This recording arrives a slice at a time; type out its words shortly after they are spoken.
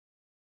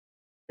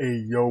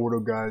Hey yo, what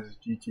up guys, it's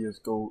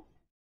GTS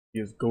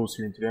Ghost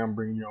here, and today I'm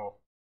bringing y'all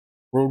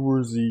World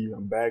War Z.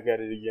 I'm back at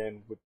it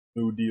again with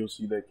new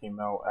DLC that came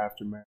out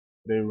Aftermath.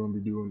 Today we're going to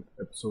be doing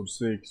episode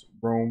 6,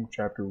 Rome,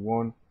 chapter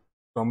 1.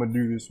 So I'm going to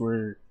do this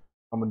where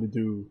I'm going to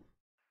do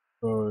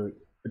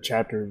a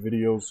chapter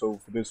video, so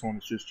for this one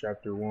it's just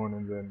chapter 1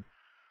 and then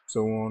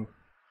so on.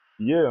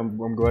 Yeah, I'm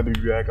glad to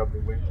be back. I've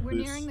been waiting for We're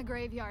this. nearing the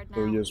graveyard now.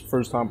 So yes,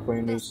 first time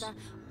playing this.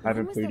 I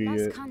haven't played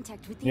it yet.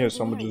 Yeah,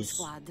 so I'm gonna just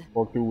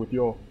walk through with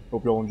y'all.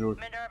 Hope y'all enjoy.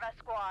 Minerva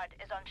squad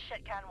is on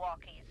shitcan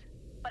walkies,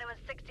 but it was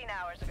 16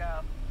 hours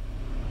ago.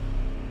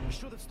 We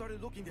should have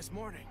started looking this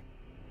morning.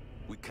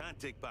 We can't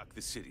take back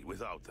the city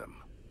without them.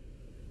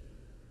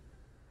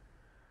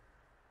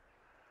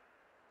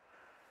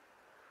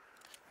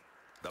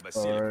 The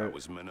Basilica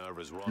was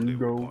Minerva's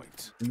rendezvous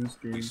point. In this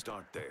game. We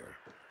start there.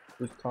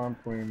 First time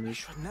playing this.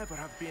 Should never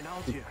have been out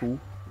It's here. cool.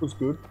 It was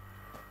good.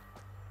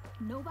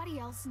 Nobody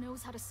else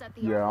knows how to set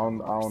the Yeah, I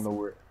don't know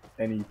where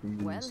anything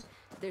is. Well,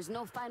 there's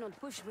no final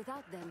push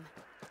without them.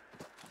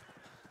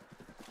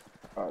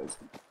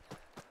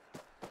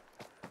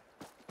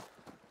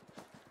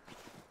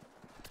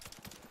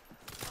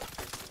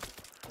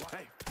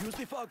 Hey, use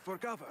the fog for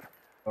cover.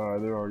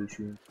 They're already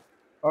shooting.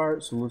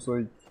 Alright, so looks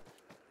like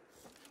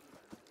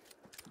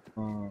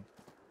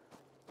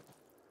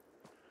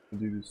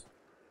do this.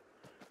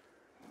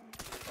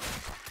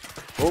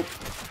 Oh,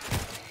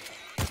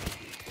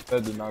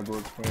 that did not go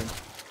as planned.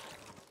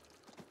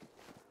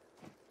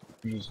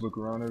 You just look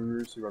around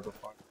everywhere, see if I can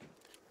find it.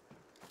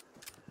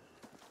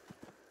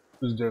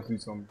 There's definitely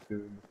something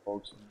good in the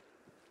fog zone.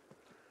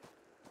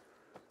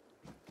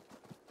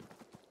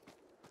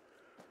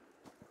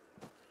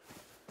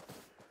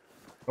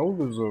 Oh,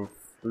 there's a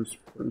first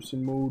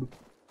person mode.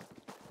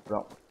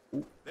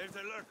 There's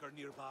a lurker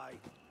nearby.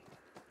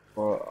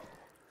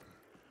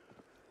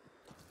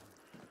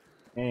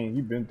 Dang,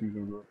 he been through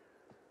them, bro.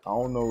 I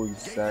don't know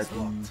exactly.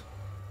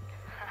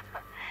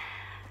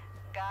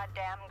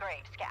 Goddamn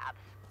grave scabs.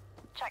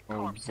 Check Oh,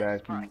 corpses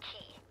exactly. for a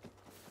key.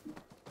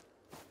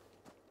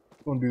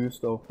 Gonna do this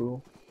stuff,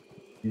 bro.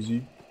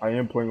 Easy. I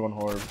am playing on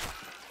hard.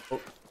 Oh,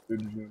 they're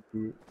just gonna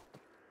do it.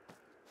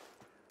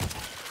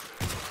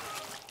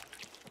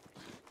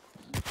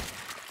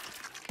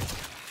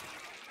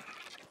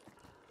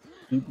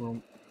 Keep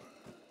him.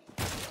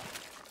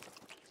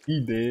 He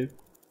dead.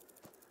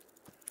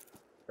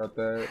 Got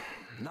that.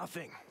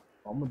 Nothing.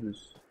 I'ma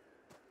just.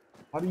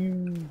 How do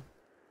you?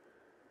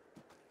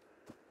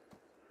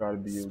 Gotta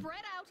be a.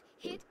 Spread out,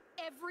 hit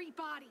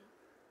everybody.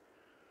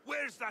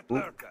 Where's that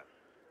lurker?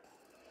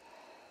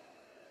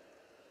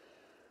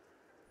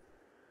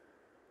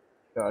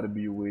 Gotta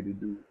be a way to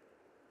do it.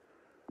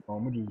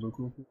 I'ma just look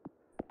real quick.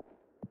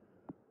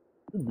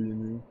 Could be in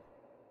here.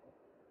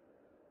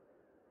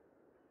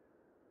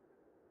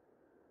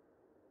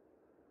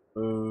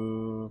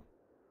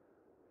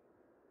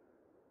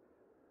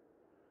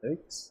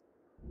 X?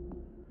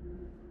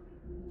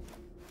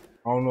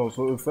 I don't know.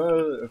 So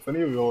if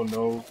any of y'all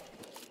know,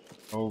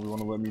 you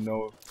want to let me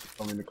know,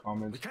 tell me in the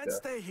comments. We can't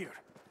stay here.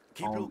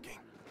 Keep looking.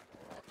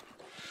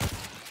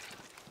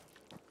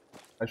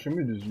 Actually,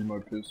 let me just use my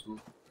pistol.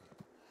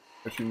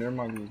 Actually, never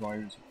mind. It's not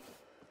using.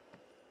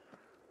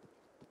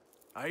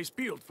 Eyes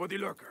peeled for the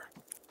lurker.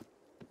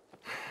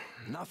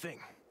 Nothing.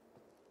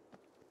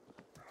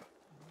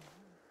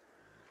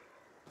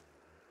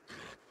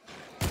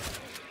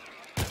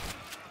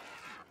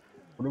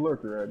 Where the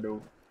lurker at,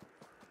 though?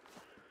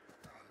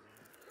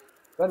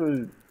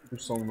 There's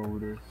someone over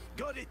there.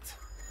 Got it.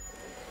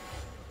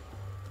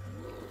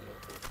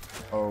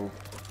 Oh.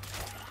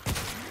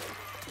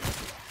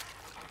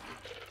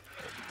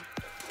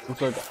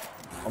 Looks like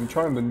I'm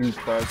trying the new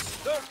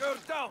class. Lurker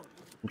down.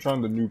 I'm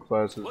trying the new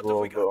class as What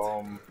well. have we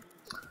got? The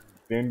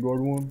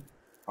Vanguard one.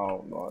 I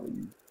don't know how to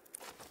use.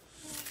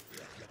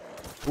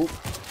 Oop.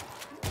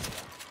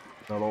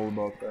 Not all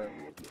about that.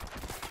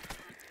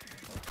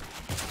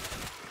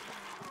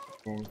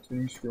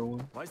 Continue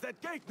scrolling. Why is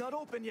that gate not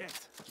open yet?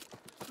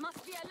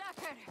 Must be a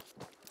lurker.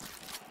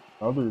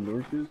 Other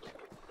lurkers?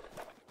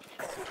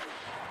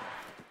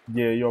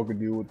 Yeah, y'all can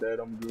deal with that.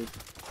 I'm good.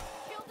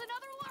 Killed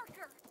another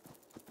lurker.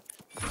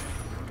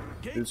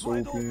 Gate's It's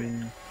wide open.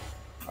 open.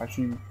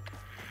 Actually,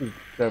 there's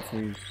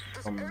definitely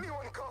Does some.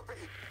 anyone copy?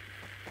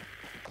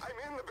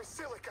 I'm in the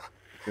Basilica.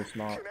 It's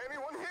not. Can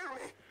anyone hear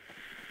me?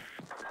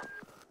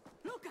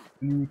 Luca,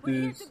 New we're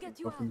here this. to get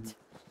you Nothing. out.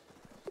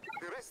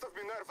 The rest of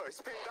Minerva is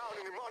pinned down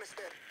in the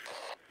monastery.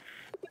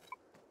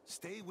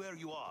 Stay where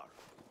you are.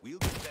 We'll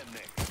get them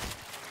next.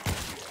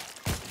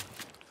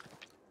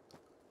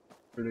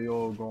 Where they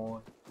all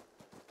going?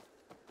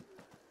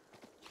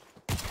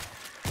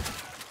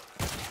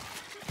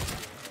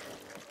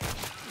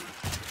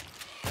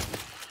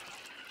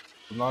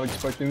 I'm not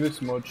expecting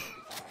this much.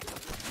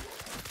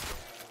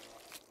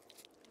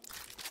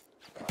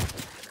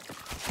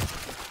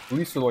 At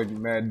least they're like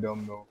mad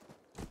dumb though.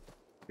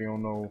 They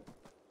don't know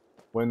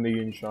when they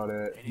getting shot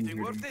at, who's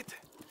Anything worth it?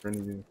 or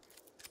anything.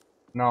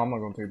 No, I'm not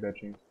gonna take that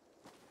chance.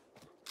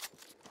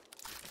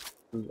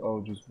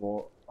 Oh, just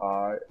vault.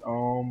 Alright,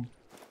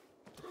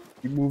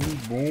 keep moving.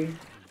 Boom.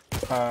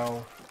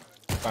 Pow.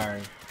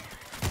 Bang.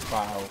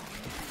 Pow.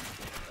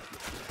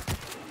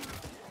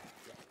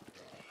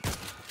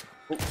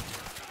 Oh.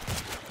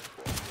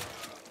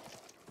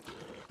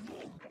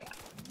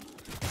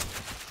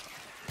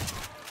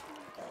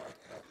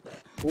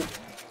 Oh.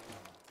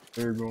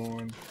 They're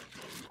going.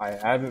 I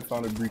haven't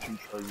found a breaching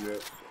charge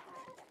yet.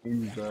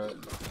 Use that.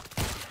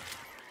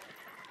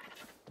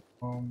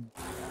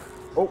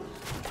 Oh.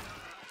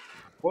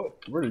 What?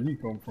 Where did he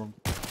come from?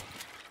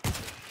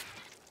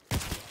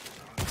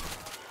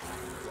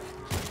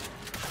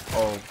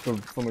 Oh,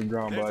 from the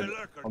ground, but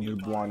I'm just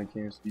blind and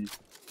can't see.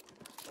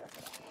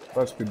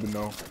 That's good to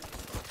know.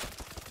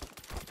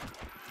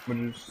 I'm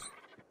gonna just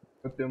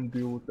let them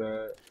deal with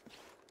that.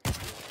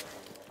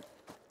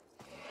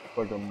 It's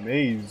like a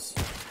maze.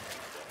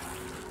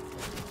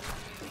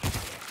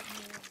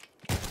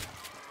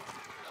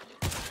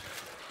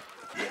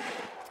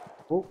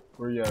 Oh,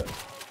 where you at?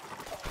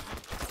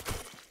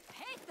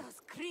 Hate those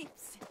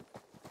creeps.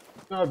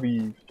 Gotta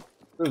be.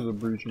 There's a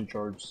breaching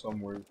charge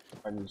somewhere.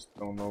 I just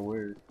don't know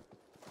where.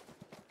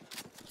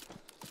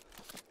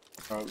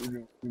 Alright, we're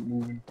gonna keep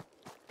moving.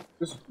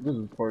 This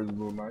part is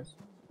real nice.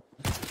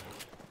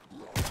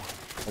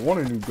 I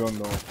want a new gun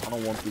though. I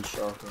don't want this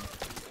shotgun.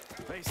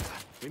 Besta,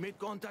 we made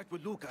contact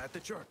with Luca at the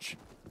church.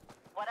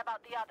 What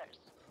about the others?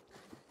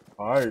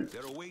 Alright.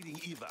 They're awaiting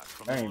evac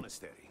from Dang. the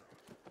monastery.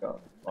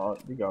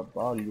 We got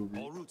body over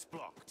All here. routes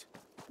blocked.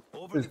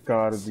 Over There's the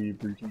gotta fence. be a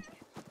breaching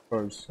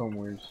charge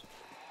somewhere.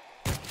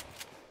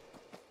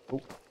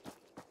 Oh.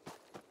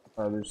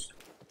 There's.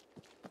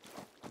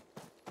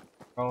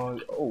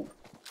 Oh.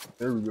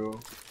 There we go.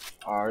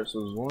 Alright,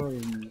 so there's one of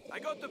you. I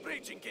got the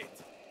breaching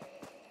kit.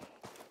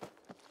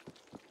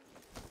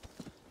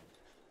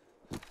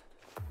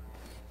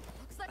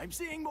 Looks like I'm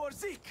seeing more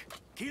Zeke.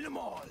 Kill them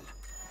all.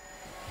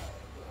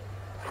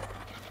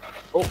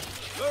 Oh!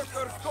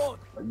 Lurker's gone.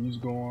 He's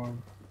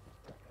going.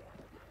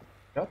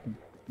 Got the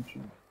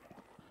breaching.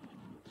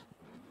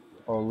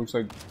 Oh, it looks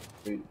like.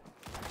 Wait.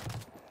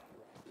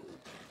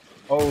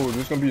 Oh,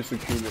 there's gonna be a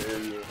secure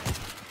area.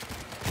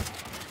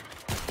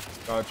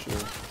 Gotcha.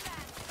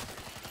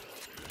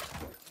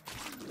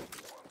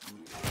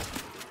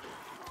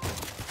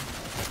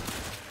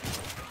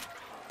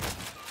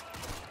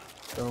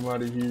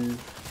 Somebody here.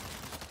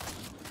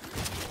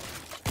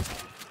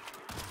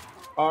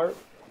 Alright,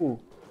 cool.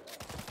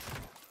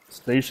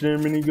 Stationary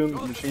machine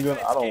gun.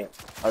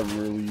 I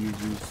rarely use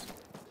these.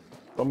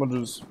 So I'm gonna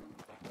just.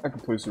 I can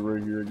place it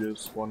right here, I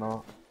guess. Why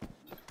not?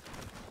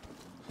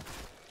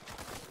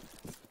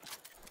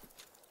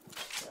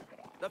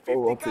 The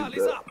Oh, I'll 50 cal take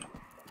is that. up.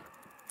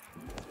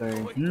 Thank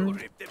Going to you.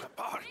 rip them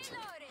apart.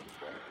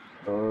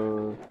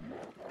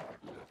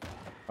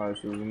 Alright,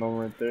 so there's another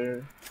right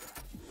there.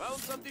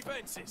 Found some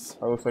defenses.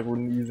 That looks like we're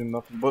using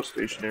nothing but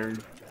stationary.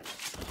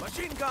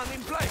 Machine gun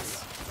in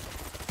place.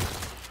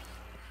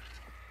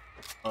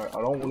 Alright,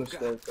 I don't want to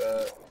start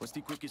that. What's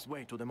the quickest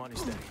way to the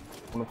monastery?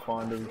 I want to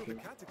find everything.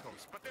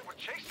 Catacombs, but they were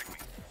chasing me.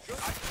 I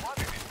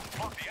wanted it to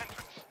block the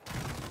entrance.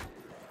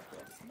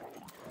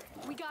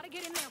 We gotta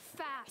get in there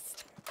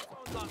fast.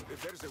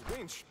 There's a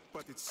winch,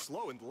 but it's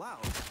slow and loud.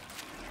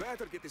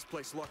 Better get this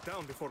place locked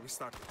down before we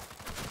start.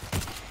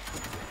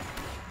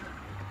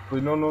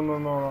 Wait, no, I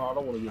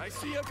don't want to I get.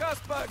 see a gas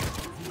bag.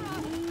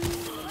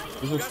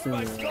 This is Gas screen.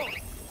 bag's gone.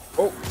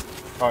 Oh!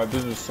 Alright,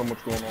 there's just so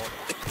much going on.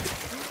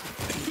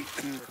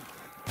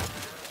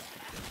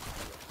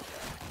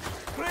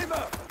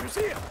 Kramer, you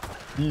see him?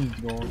 He's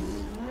gone.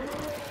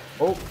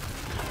 Oh!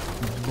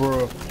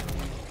 Bruh.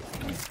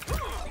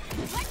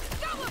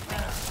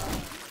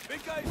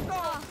 Big guy's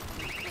gone.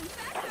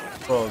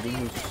 Bro,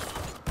 there's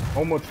just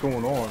so much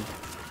going on.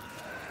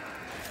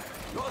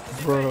 Got the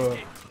Bruh.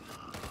 defense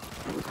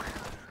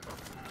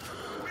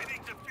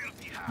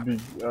kit.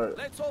 Alright,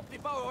 Let's hope the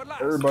power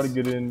lasts. everybody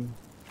get in.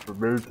 We're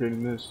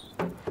barricading this.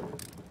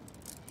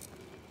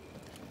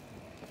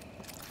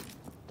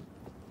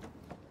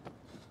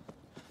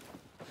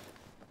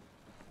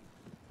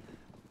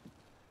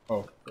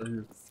 Oh, right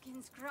here.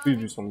 Skin's Please crawling.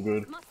 do something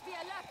good. Must be a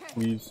lurker.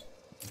 Please.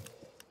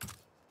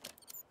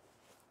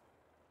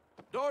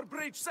 Door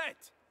breach set.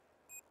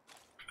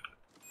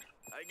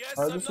 I guess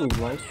Alright, I'm this not was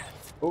done nice. yet.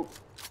 Oh,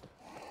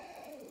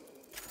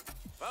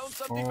 Found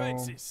some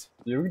defenses.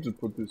 yeah, we can just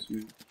put this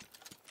here.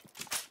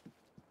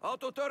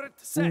 Auto turret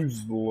set.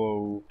 Who's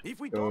low? If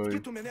we don't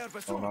get to Minerva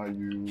Oh, soon, not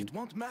you. it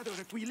won't matter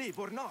if we live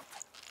or not.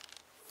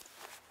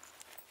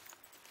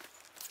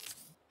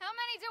 How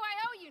many do I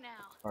owe you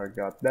now? Alright,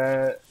 got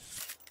that.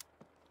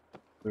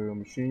 The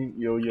machine.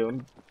 Yo, let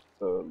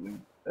me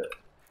that.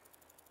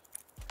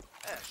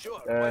 Sure,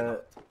 why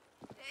not?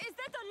 Is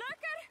that the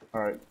lurker?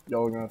 Alright,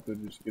 y'all gonna have to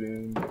just get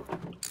in.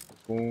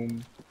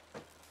 Boom.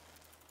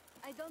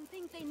 I don't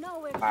think they know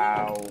where.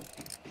 Ow.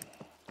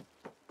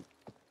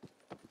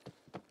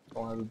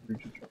 Don't have a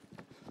breach of trust.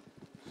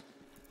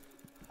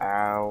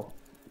 Ow.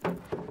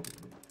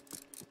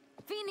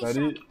 Finish That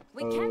up. it?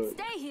 We can't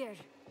stay here.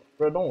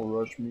 Bro, don't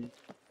rush me.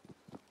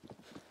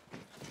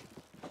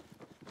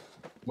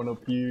 Went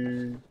up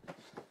here.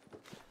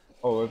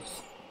 Oh,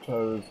 let's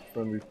try this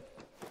friendly.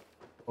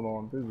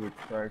 Hold on, there's a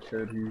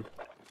crackhead here.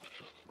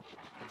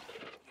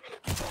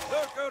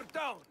 Lurker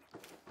down.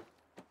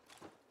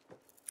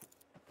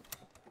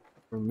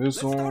 From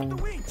this Let's start the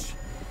on, winch.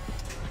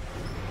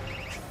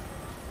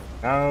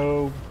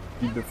 now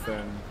we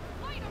defend.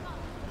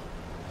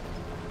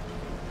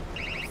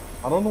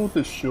 I don't know what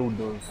this shield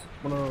does.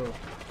 I'm gonna.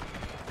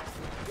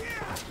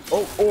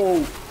 Oh,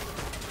 oh,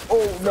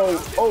 oh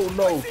no, oh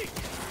no.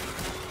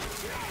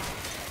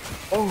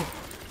 Oh,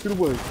 get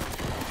away.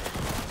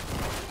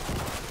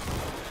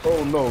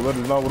 Oh no, that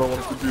is not what I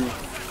wanted to do.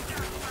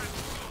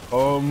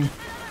 Oh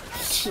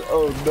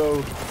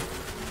no.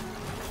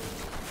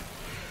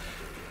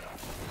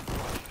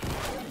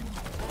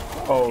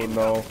 Oh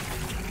no.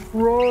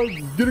 Run!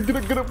 Get up, get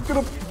up, get up, get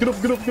up, get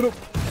up, get up, get up.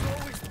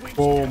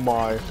 Oh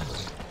my.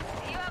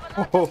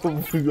 Oh,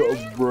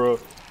 bruh.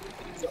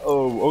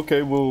 Oh,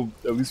 okay, well,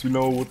 at least we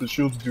know what the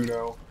shields do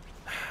now.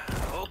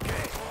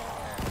 Okay.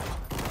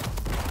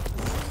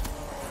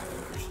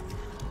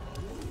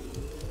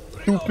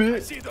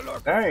 Stupid. See the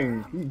lurker.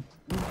 Dang, he's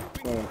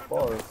going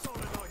far.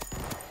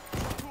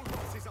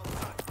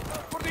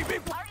 For the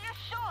big one. Are you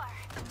sure?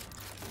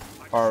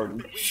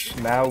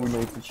 Alright, now we know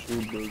what the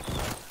shield does.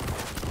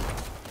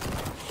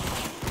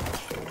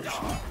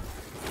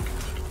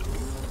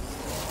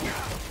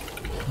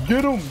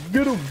 Get him!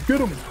 Get him! Get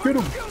him! Get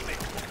him!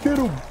 Get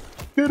him!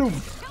 Get him!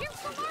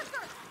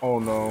 Oh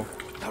no.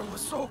 That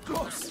was so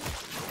close.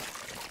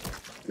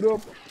 Get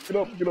up! Get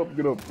up! Get up!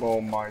 Get up! Oh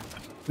my.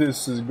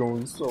 This is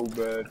going so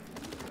bad.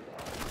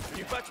 Can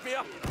you patch me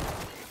up?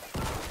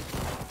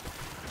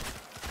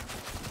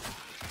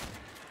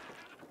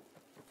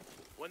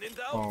 When in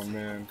doubt. Oh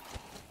man.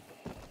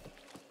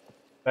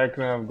 That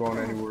couldn't have gone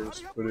anywhere,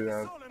 but it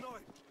has.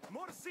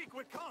 More Zeke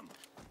will come.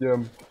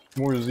 Yeah,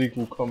 more Zeke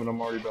will come and I'm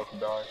already about to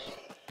die.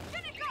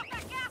 Finish off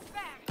that gas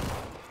bag!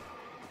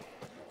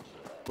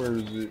 Where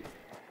is it?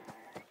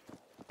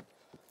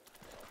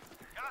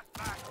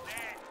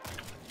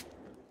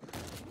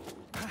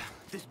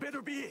 This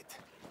better be it.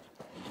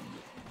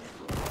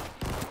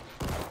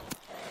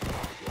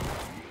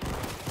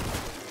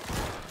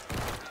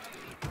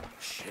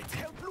 Shit,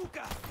 help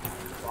Luca.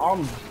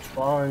 I'm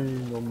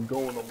trying, I'm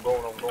going.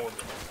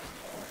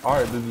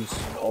 Alright, this is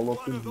all up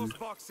One in of here. those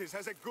boxes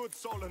has a good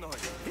solenoid.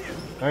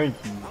 Thank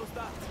you. How's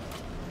that?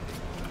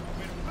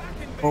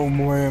 Oh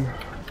man.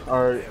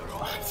 Alright,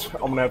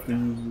 I'm gonna have to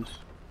use this.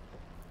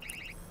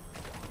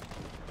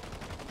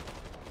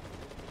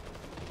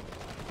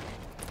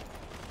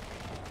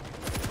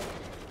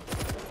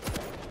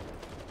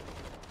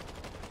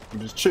 You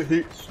just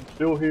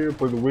chill here,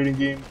 play the waiting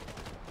game,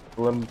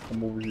 let them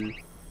come over here.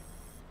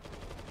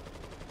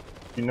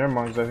 See, never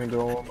mind, 'cause I think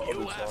they're all on the You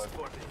other asked side.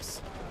 for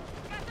this.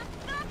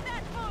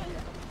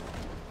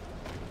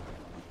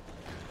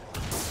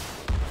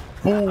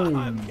 I'm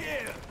Boom!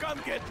 here.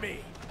 Come get me.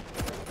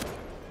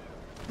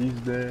 He's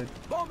dead.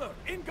 Bomber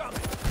incoming.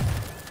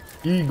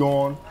 He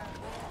gone.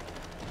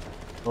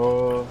 It's out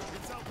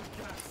of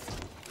gas.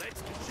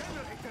 Let's get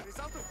generator is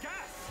out of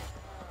gas.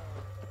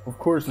 Of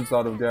course it's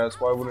out of gas,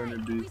 why wouldn't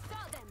it be? We saw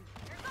them.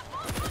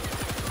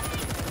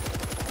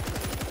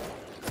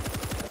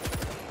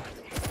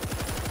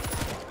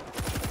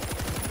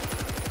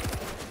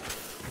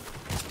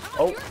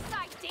 Oh, Your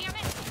side, damn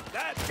it!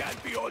 That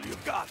can't be all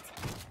you've got.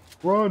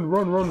 run.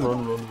 Run.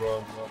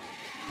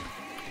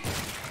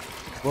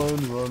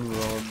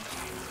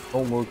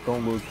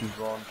 Don't look, just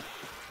run.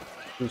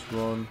 Just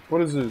run.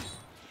 What is this?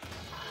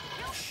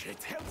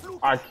 Shit, help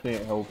Luca. I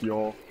can't help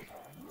y'all.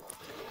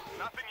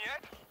 Nothing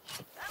yet?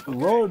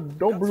 Run!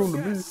 Don't bring him to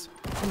me.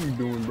 What are you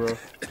doing, bro?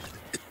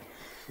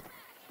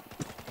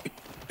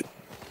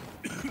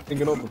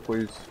 Thinking up the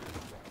place.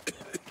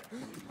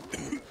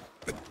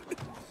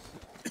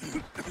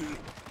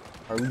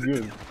 Are we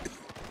good?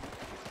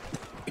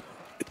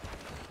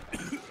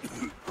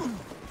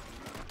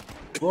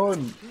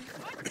 Run!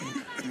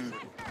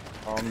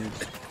 I'm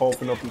just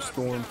coughing up a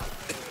storm.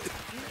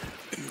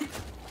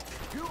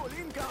 Fuel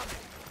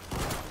incoming.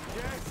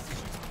 Yes.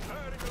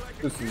 Burning like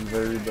a This is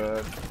very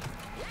bad.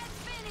 Let's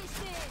finish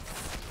this.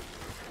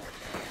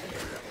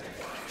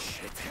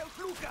 Shit, help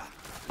Luca.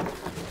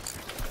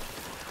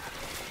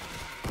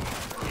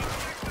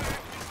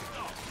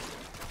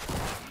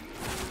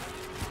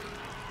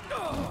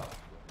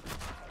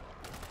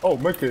 Oh,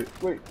 make it.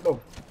 Wait, no.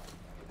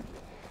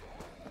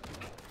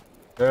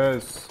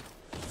 Yes.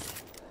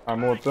 I'm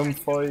gonna let them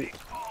fight.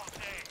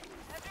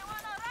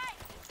 Everyone alright?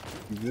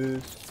 Do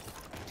this.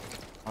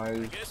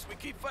 Nice. Guess we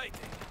keep fighting.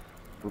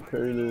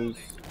 Repair this.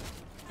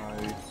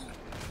 Nice.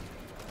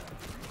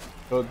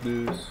 Cut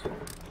this.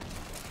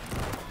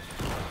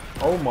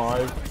 Oh my.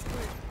 You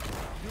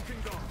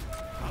can go.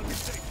 I'll be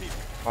safe here.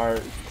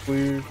 Alright, it's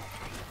clear.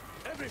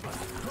 Everybody,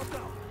 drop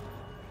down.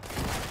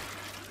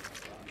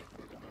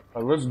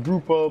 Alright, let's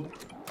group up.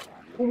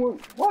 Oh,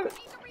 what?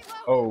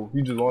 Oh,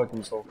 he just locked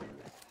himself.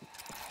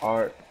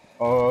 Alright.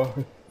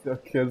 The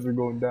kids are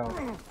going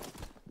down.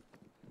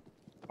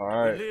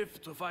 Alright.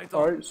 Live to fight on.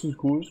 Alright, this is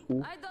cool,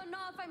 I don't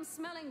know if I'm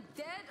smelling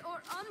dead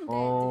or undead.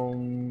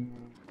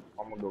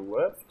 I'm gonna go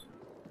left.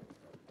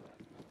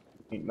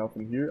 Ain't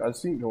nothing here. I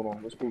see. Hold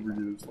on. Let's go over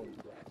here. This one.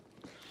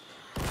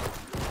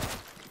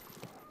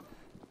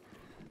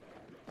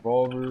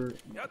 Revolver.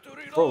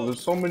 Bro,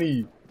 there's so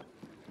many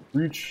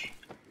breach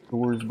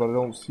doors, but I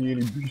don't see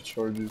any breach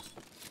charges.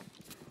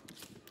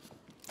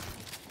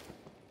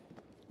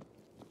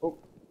 Oh,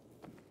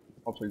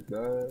 I'll take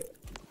that.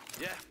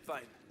 Yeah,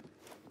 fine.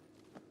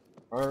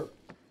 Alright,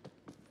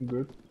 I'm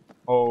good.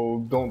 Oh,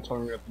 don't tell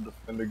me we have to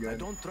defend I again.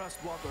 don't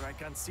trust water I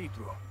can't see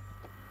through.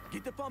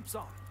 Get the pumps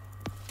on.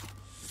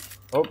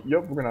 Oh,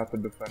 yep, we're gonna have to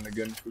defend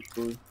again for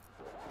sure.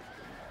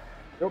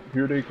 Yep,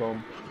 here they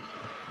come.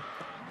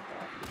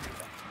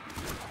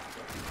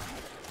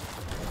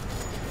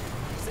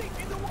 Sink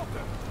in the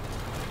water.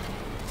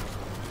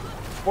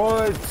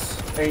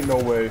 What? Ain't no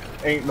way.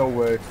 Ain't no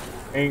way.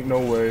 Ain't no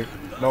way.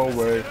 No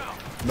way.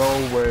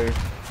 No way.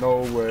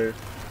 No way.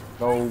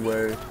 No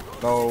way.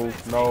 No,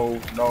 no,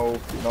 no,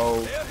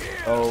 no,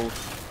 no,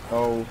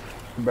 no.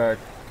 Come back.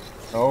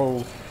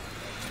 No.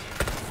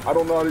 I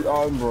don't know how to.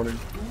 Oh, I'm running.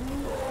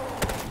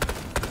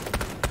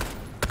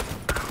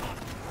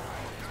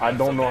 I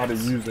don't know how to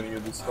use any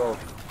of this stuff.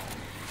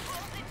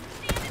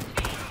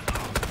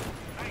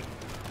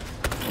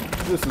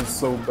 This is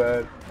so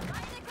bad.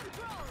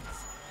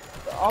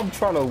 I'm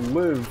trying to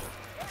live.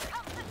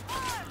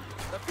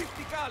 The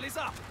 50 cal is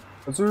up.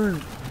 Is there...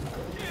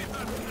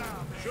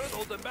 Should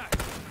hold them back.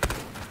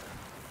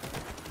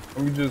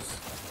 Let me just...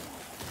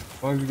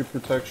 As long as you get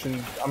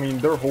protection... I mean,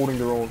 they're holding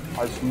their own.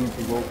 I salute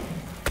the rope.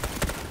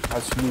 I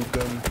salute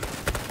them.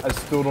 I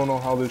still don't know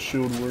how this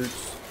shield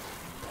works.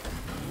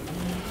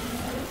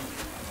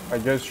 I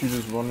guess you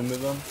just run into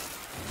them.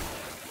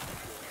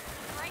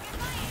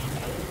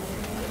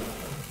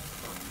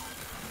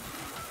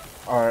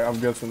 Alright, I'm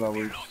guessing that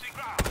works.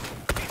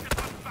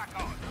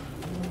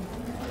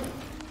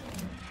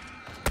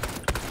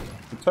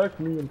 Protect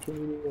me and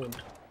turn me in.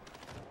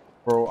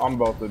 Bro, I'm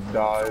about to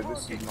die.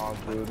 This is not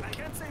good. I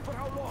can't say for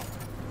how long.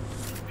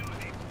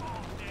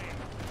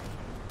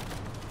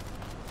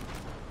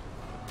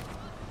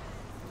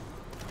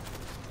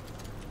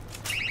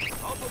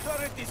 Auto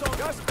turret is on.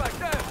 Just back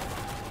there.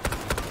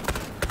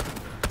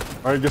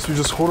 Alright, guess we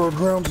just hold our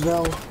grounds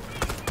now.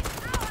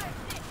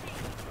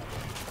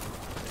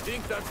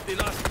 Think that's the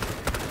last.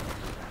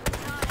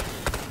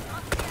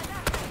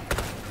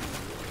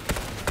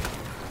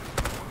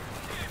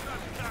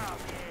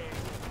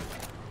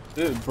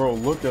 Dude, bro,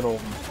 look at all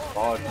these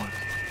bodies.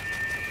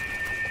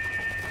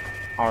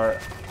 Alright,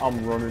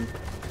 I'm running.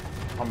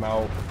 I'm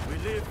out. We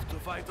live to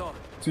fight on.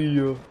 See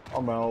ya.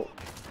 I'm out.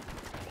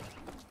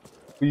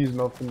 Please,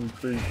 nothing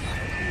crazy.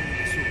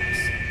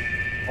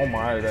 Oh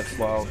my, that's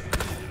loud.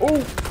 Oh,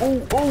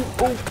 oh, oh,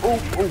 oh,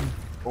 oh, oh.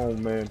 Oh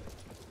man.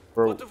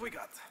 Bro. What have we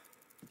got?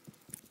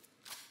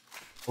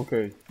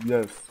 Okay,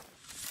 yes.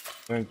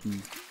 Thank you.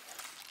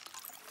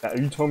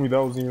 You told me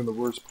that was even the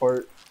worst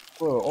part.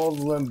 Bro, all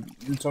of them,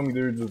 you told me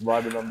they were just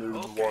riding under the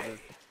water.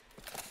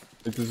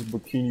 Like this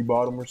bikini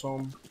bottom or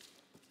something.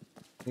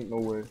 Ain't no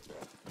way.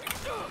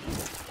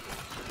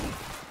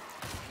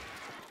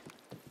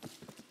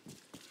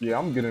 Yeah,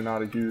 I'm getting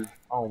out of here.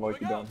 I don't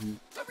like it down here.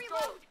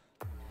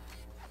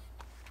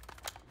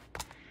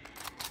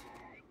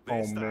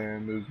 Oh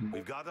man, there's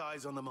We've got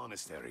eyes on the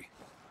monastery.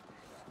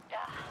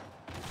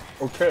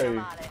 okay. I'm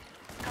on it.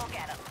 Go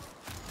get him.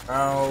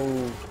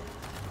 Ow.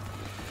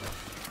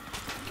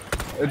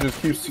 It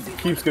just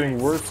keeps getting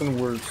worse and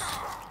worse.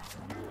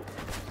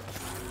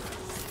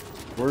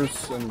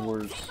 Worse and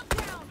worse.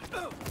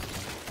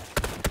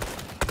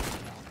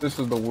 This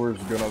is the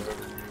worst gun I've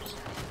ever used.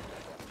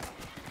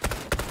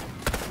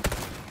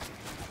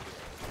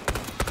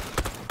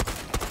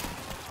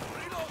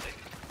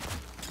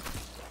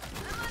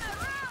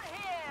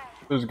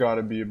 There's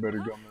gotta be a better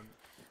gun than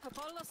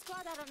Apollo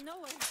squad out of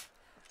nowhere.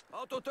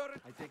 Auto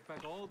turret. I take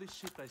back all this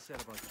shit I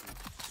said about you.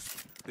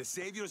 The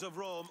saviors of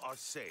Rome are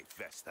safe,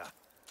 Vesta.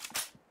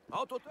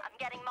 Auto turret. I'm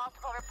getting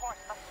multiple reports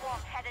of a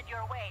swarm headed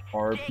your way.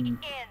 RP. Dig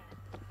in.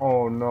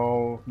 Oh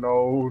no,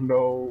 no,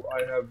 no,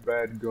 I have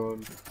bad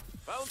guns.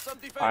 Found some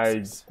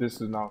defenses.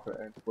 This is not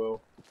gonna end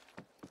well.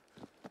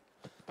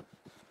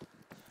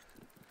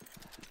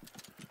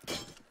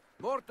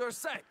 Mortar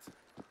set.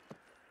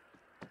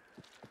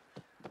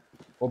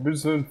 Well,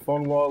 it's been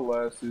fun while it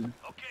lasted,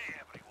 Okay,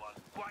 everyone,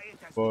 quiet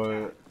as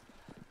but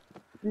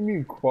we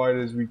need quiet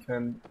as we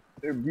can.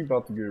 We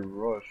about to get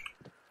rushed.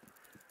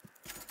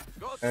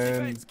 Go to And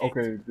defense gate.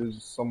 okay,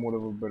 there's somewhat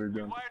of a better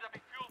gun. Wired up a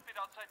fuel feed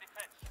outside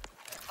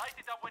defense. Light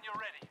it up when you're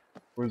ready.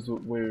 Where's the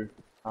where?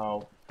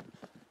 How?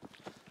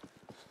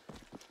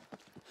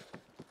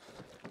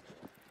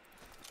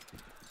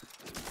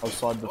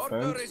 Outside the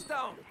Mortar is fence?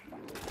 down.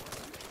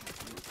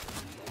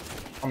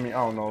 I mean,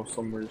 I don't know,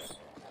 somewhere.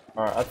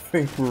 Alright, I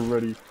think we're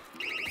ready.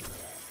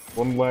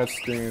 One last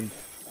stand.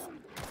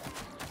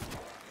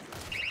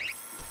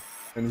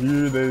 And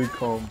here they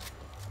come.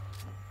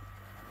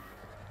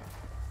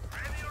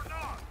 ready or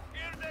not,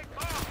 here they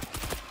come.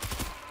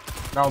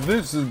 Now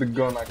this is the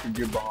gun I could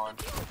get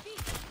behind.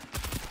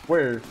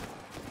 Where?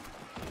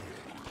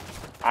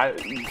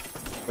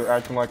 They're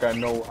acting like I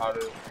know how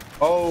to.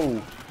 Oh!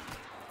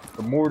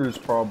 The mortars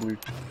probably.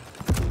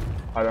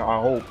 I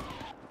hope.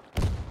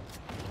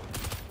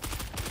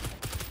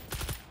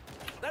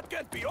 That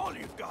can't be all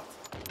you've got.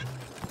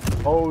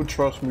 Oh,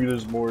 trust me,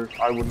 there's more.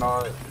 I would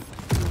not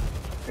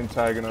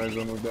antagonize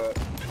them with that.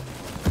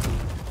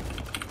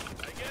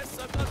 I guess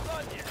I'm not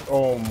done yet.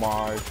 Oh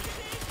my.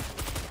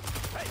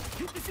 Hey,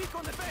 keep the seek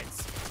on the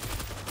fence.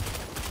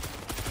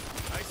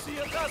 I see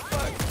a dust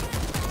bag.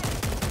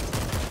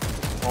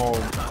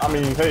 Oh, I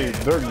mean, hey,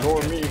 they're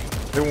ignoring me.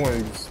 They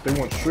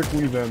want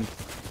strictly them.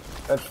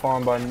 That's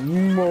fine by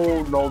me.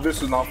 No,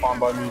 this is not fine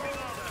by me.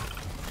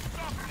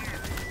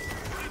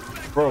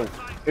 Bro,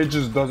 it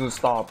just doesn't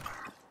stop.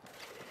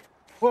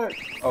 What?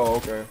 Oh,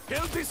 okay.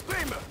 Kill this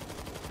screamer.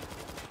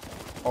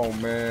 Oh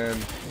man.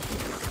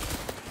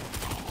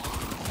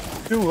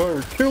 Kill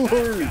her! Kill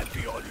her! Can't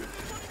be all you.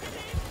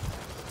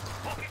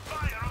 Focus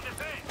fire on the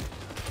fence.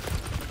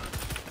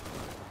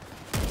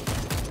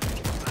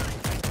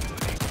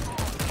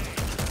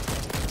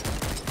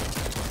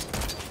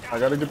 I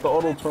gotta get the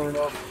auto turn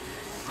up.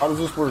 How does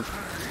this work?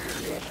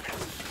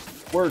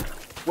 Work!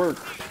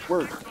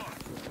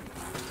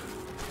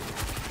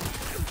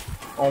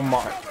 Oh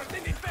my.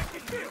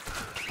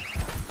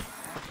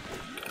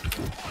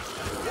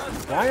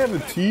 Do I have a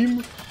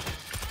team?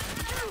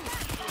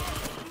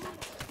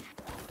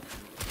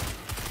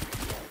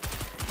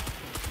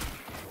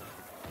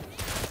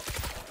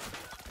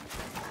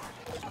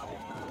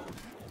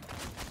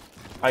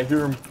 I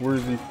hear him. Where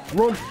is he?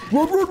 Run!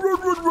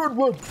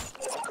 Run!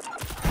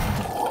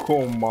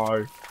 Oh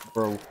my.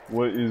 Bro,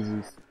 what is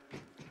this?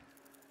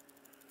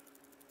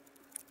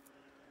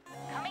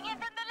 Coming in from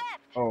the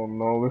left. Oh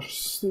no,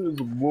 there's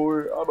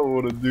more. I don't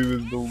want to do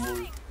this no more.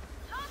 Lots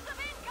of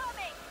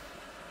incoming.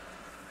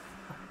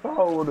 I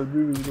don't want to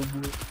do this no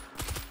more.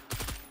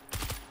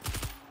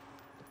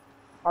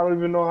 I don't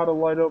even know how to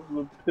light up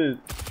the pit.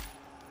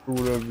 Or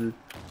whatever.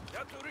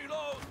 Got to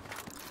reload.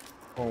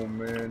 Oh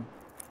man.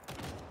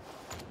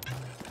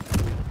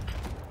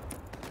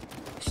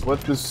 Just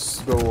let this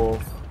go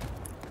off.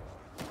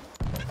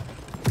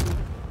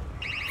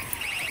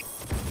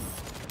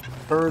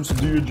 Turns,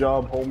 do your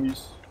job,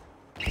 homies.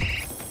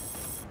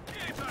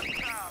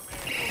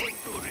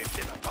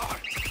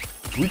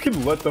 We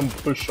can let them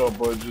push up,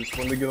 but just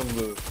when they get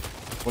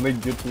when they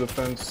get to the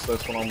fence,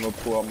 that's when I'm gonna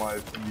pull out my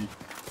thingy.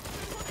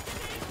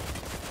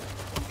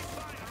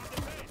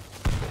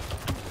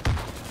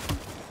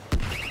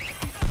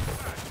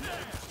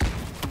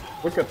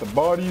 Look at the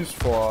bodies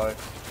fly.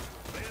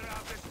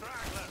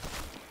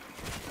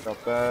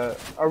 Got that.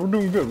 Alright, we're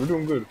doing good. We're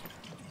doing good.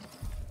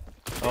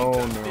 Oh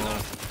no.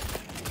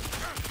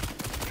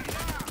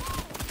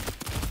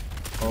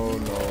 Oh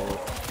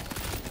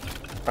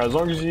no. As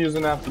long as he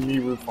isn't after me,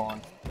 we're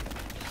fine.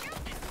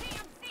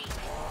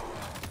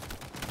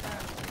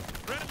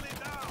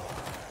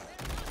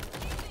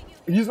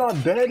 He's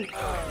not dead?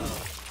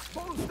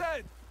 Who's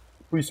dead?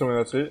 Please tell me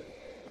that's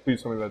it.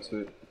 Please tell me that's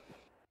it.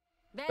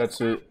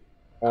 That's it.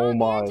 Oh All the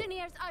my.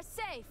 engineers are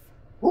safe.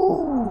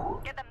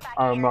 Ooh. Get them back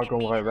I'm here not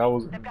gonna lie, that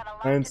was They've got a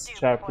lot intense to do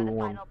chapter before the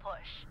 1. final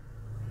push.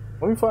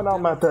 Let me find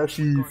out Matt that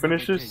she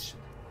finishes.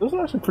 This is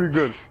actually pretty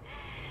good.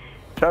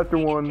 Chapter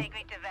 1, Take me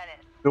to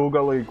Venice. still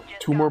got like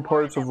Just 2 more got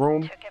parts word of that we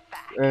Rome. took it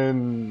back.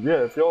 And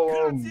yeah, if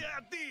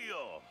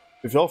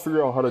y'all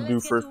figure out how to Let's do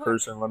get to first work.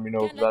 person, let me know.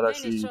 Can't 'Cause let that Venice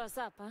actually, show us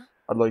up, huh?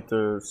 I'd like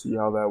to see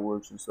how that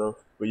works and stuff.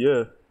 But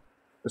yeah,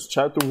 it's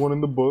chapter 1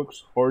 in the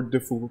books, hard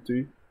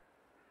difficulty.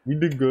 We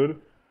did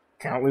good.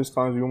 Countless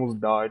times we almost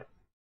died.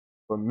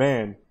 But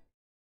man,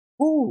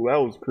 ooh, that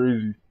was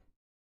crazy.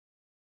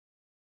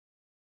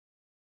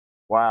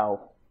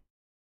 Wow.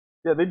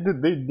 Yeah, they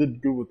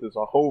did good with this.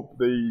 I hope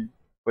they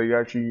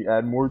actually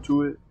add more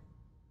to it,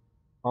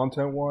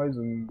 content wise,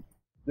 and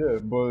yeah.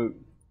 But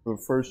the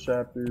first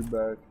chapter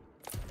back,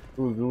 it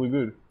was really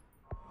good.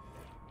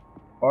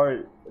 All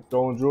right, if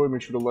y'all enjoyed,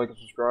 make sure to like and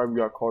subscribe. We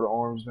got Call to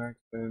Arms next,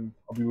 and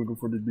I'll be looking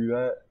forward to do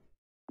that.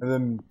 And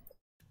then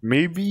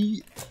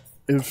maybe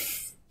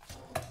if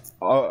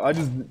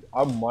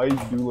I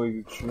might do like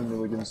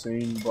extremely like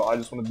insane, but I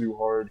just want to do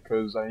hard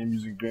because I am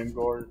using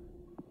Vanguard,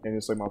 and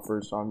it's like my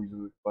first time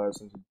using this class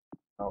since it's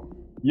out.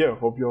 Yeah,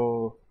 hope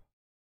y'all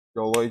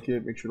like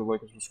it. Make sure to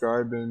like and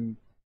subscribe, and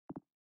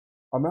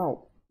I'm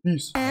out.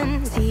 Peace.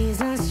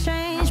 Seasons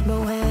change, but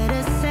when